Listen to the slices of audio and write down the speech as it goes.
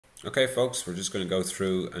Okay folks, we're just going to go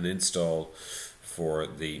through an install for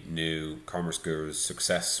the new Commerce Guru's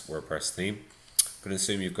Success WordPress theme. I'm going to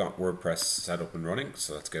assume you've got WordPress set up and running,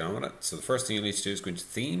 so let's get on with it. So the first thing you need to do is go into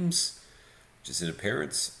Themes, which is in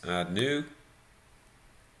Appearance, Add New,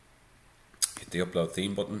 hit the Upload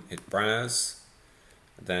Theme button, hit Browse.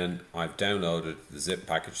 Then I've downloaded the zip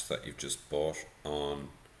package that you've just bought on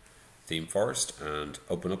ThemeForest and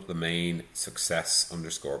open up the main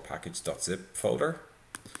success_package.zip folder.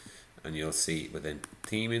 And you'll see within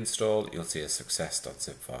theme install, you'll see a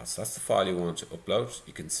success.zip file. So that's the file you want to upload.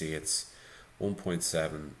 You can see it's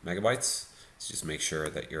 1.7 megabytes. So just make sure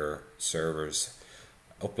that your server's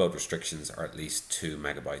upload restrictions are at least 2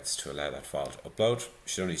 megabytes to allow that file to upload. It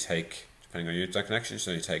should only take, depending on your internet connection, it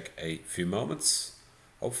should only take a few moments,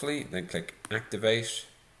 hopefully. Then click Activate.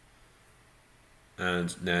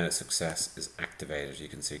 And now Success is activated. You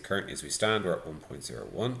can see currently as we stand, we're at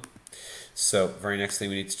 1.01. So very next thing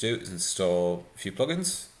we need to do is install a few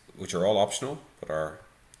plugins, which are all optional, but are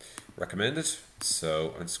recommended.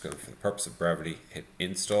 So I'm just going to, for the purpose of brevity, hit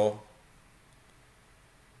install.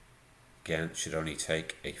 Again, it should only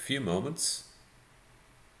take a few moments.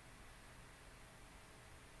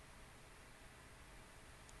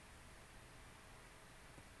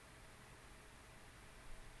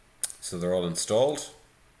 So they're all installed,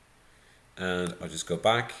 and I'll just go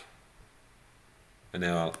back, and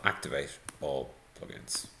now I'll activate all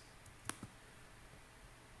plugins.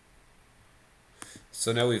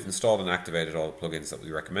 So now we've installed and activated all the plugins that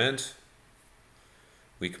we recommend.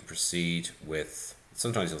 We can proceed with,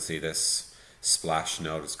 sometimes you'll see this splash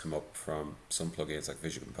notice come up from some plugins like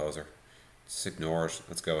Visual Composer. Just ignore it.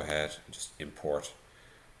 Let's go ahead and just import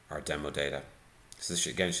our demo data. So this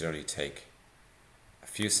again should only take a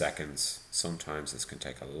few seconds. Sometimes this can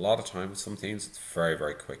take a lot of time with some themes. It's very,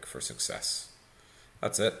 very quick for Success.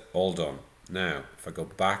 That's it, all done. Now, if I go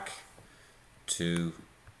back to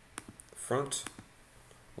the front,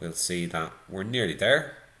 we'll see that we're nearly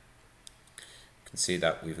there. You can see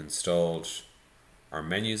that we've installed, our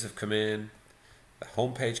menus have come in, the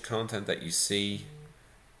homepage content that you see,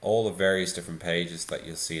 all the various different pages that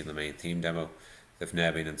you'll see in the main theme demo, they've now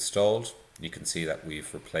been installed. You can see that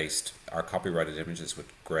we've replaced our copyrighted images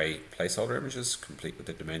with grey placeholder images, complete with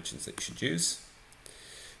the dimensions that you should use.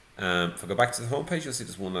 If I go back to the home page, you'll see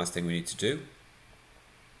there's one last thing we need to do,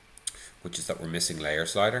 which is that we're missing layer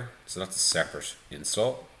slider. So that's a separate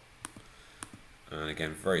install. And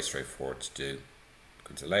again, very straightforward to do. Go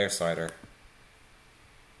into layer slider.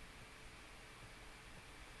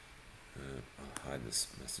 I'll hide this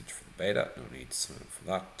message for the beta. No need to sign up for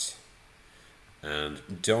that.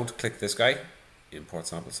 And don't click this guy. Import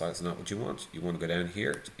sample size is not what you want. You want to go down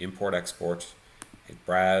here to import export, hit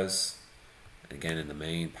browse. And again, in the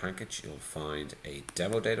main package, you'll find a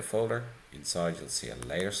demo data folder. Inside, you'll see a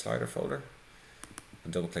layer slider folder.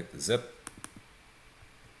 And double click the zip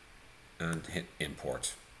and hit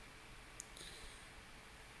import.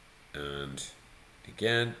 And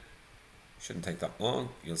again, shouldn't take that long.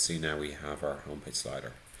 You'll see now we have our homepage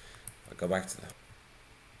slider. I'll go back to the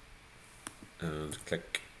and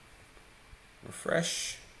click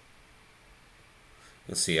refresh.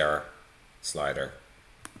 You'll see our slider,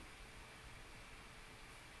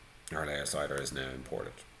 our layer slider is now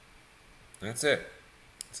imported. That's it.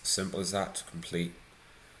 It's as simple as that to complete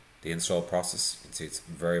the install process. You can see it's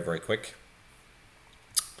very, very quick.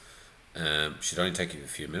 Should only take you a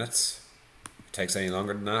few minutes. If it takes any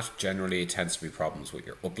longer than that, generally it tends to be problems with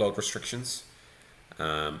your upload restrictions.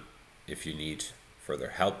 If you need further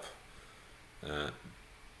help,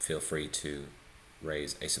 feel free to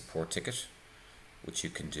raise a support ticket, which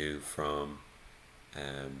you can do from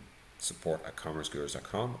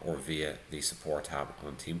support@commercegurus.com or via the support tab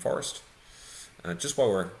on ThemeForest. Just while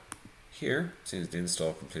we're here, since the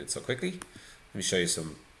install completed so quickly, let me show you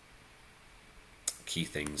some key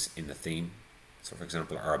things in the theme. So for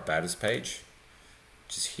example, our About Us page,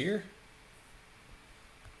 which is here.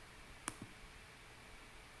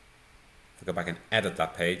 If I go back and edit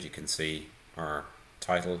that page, you can see our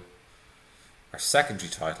title. Our secondary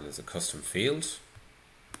title is a custom field,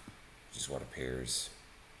 which is what appears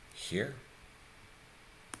here.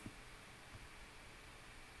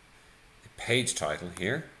 The page title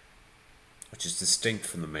here, which is distinct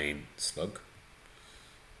from the main slug.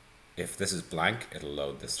 If this is blank, it'll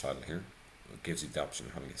load this title here. It gives you the option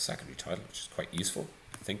of having a secondary title, which is quite useful,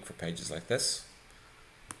 I think, for pages like this.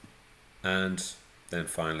 And then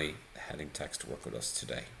finally, the heading text to work with us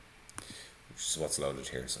today, which is what's loaded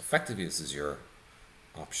here. So effectively, this is your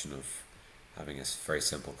option of having a very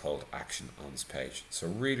simple call to action on this page. So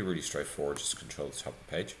really, really straightforward, just control the top of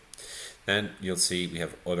the page. Then you'll see we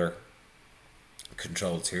have other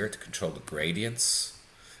controls here to control the gradients.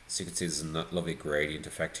 So you can see there's a lovely gradient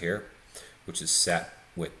effect here, which is set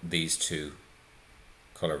with these two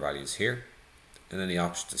color values here. And then the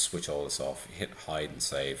option to switch all this off, you hit hide and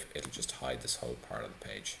save, it'll just hide this whole part of the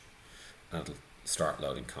page. And it'll start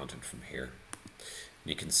loading content from here. And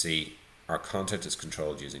you can see our content is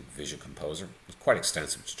controlled using Visual Composer. There's quite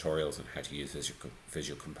extensive tutorials on how to use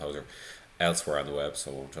Visual Composer elsewhere on the web,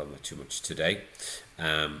 so I won't talk about too much today.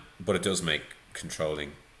 But it does make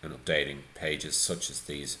controlling and updating pages such as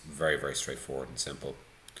these very, very straightforward and simple.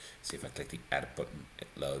 See, if I click the edit button, it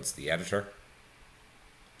loads the editor.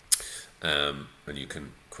 And you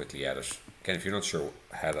can quickly edit. Again, if you're not sure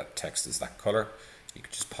how that text is that color, you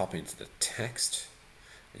can just pop into the text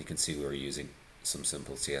and you can see we're using some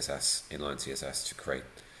simple CSS, inline CSS, to create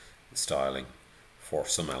the styling for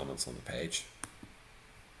some elements on the page.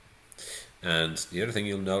 And the other thing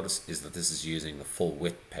you'll notice is that this is using the full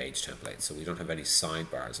width page template, so we don't have any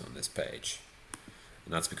sidebars on this page,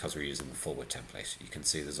 and that's because we're using the full width template. You can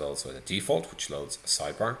see there's also the default, which loads a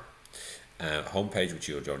sidebar, homepage, which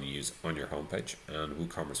you would only use on your homepage, and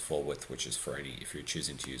WooCommerce full width, which is for any, if you're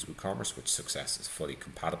choosing to use WooCommerce, which Success is fully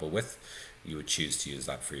compatible with, you would choose to use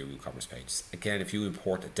that for your WooCommerce pages. Again, if you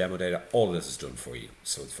import the demo data, all of this is done for you,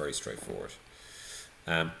 so it's very straightforward.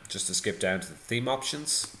 Just to skip down to the theme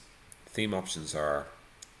options. Theme options are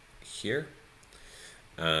here,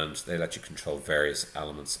 and they let you control various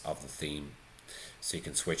elements of the theme. So you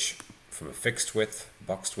can switch from a fixed width,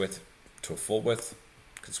 boxed width, to a full width.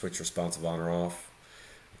 You can switch responsive on or off.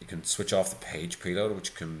 You can switch off the page preload,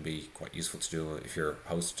 which can be quite useful to do if your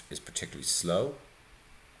host is particularly slow.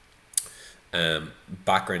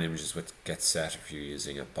 Background images width gets set if you're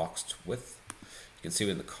using a boxed width. You can see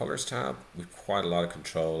in the colors tab, we've quite a lot of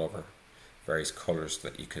control over various colors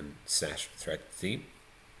that you can set throughout the theme.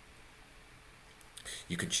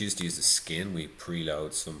 You can choose to use the skin. We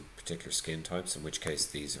preload some particular skin types, in which case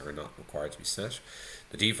these are not required to be set.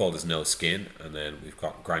 The default is no skin, and then we've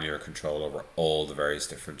got granular control over all the various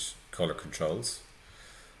different color controls.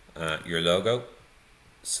 Your logo,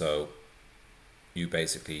 so you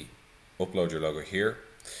basically upload your logo here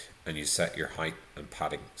and you set your height and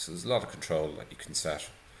padding. So there's a lot of control that you can set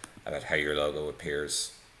about how your logo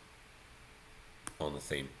appears on the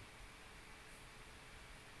theme.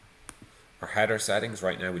 Our header settings,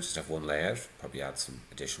 right now we just have one layout, probably add some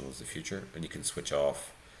additionals in the future, and you can switch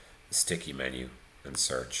off the sticky menu and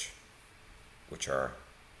search, which are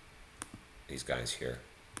these guys here.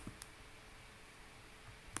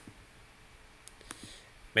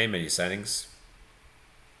 Main menu settings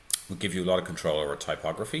will give you a lot of control over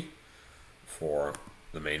typography for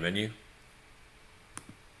the main menu.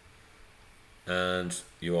 And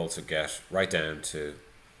you also get right down to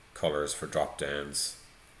colors for drop downs,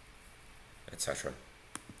 etc.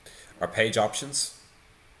 Our page options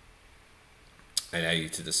allow you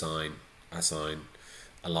to assign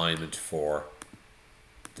alignment for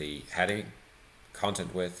the heading,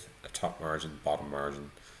 content width, a top margin, bottom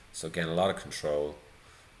margin. So again, a lot of control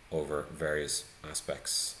over various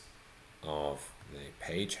aspects of the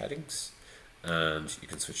page headings, and you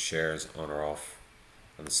can switch shares on or off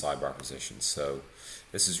and the sidebar position. So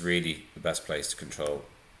this is really the best place to control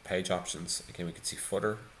page options. Again, we can see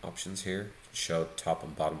footer options here. You can show top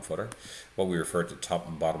and bottom footer. What we refer to top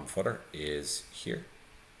and bottom footer is here.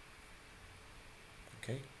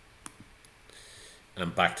 Okay.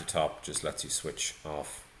 And back to top just lets you switch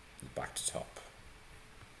off the back to top,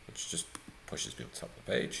 which just pushes me up the top of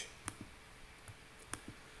the page.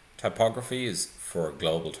 Typography is for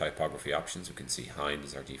global typography options. We can see Hind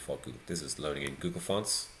is our default. This is loading in Google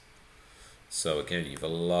fonts. So again, you have a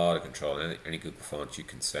lot of control. Any Google font you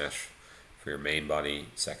can set for your main body,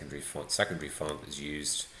 secondary font. Secondary font is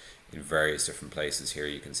used in various different places here.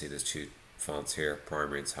 You can see there's two fonts here.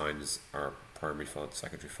 Primary and Hind is our primary font,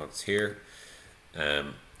 secondary font is here.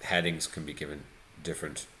 Headings can be given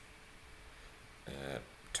different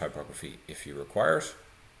typography if you require it.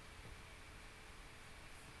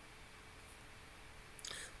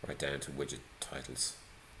 Right down to widget titles.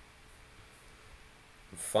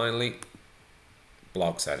 And finally,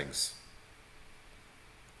 blog settings.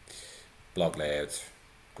 Blog layout,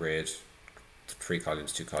 grid, 3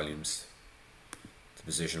 columns, 2 columns, the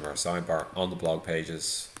position of our sidebar on the blog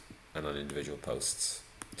pages and on individual posts.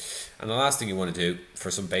 And the last thing you want to do, for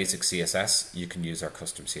some basic CSS, you can use our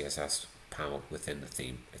custom CSS panel within the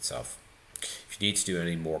theme itself. If you need to do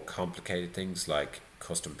any more complicated things like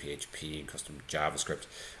custom PHP and custom JavaScript,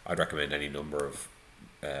 I'd recommend any number of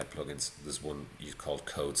plugins. There's one called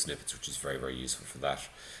Code Snippets, which is very, very useful for that.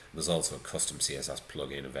 There's also a custom CSS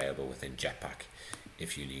plugin available within Jetpack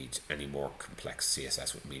if you need any more complex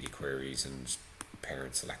CSS with media queries and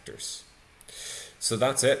parent selectors. So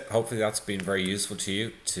that's it. Hopefully that's been very useful to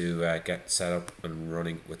you to get set up and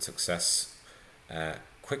running with Success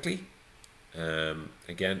quickly.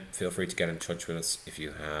 Again, feel free to get in touch with us if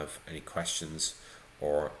you have any questions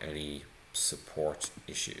or any support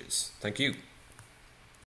issues. Thank you.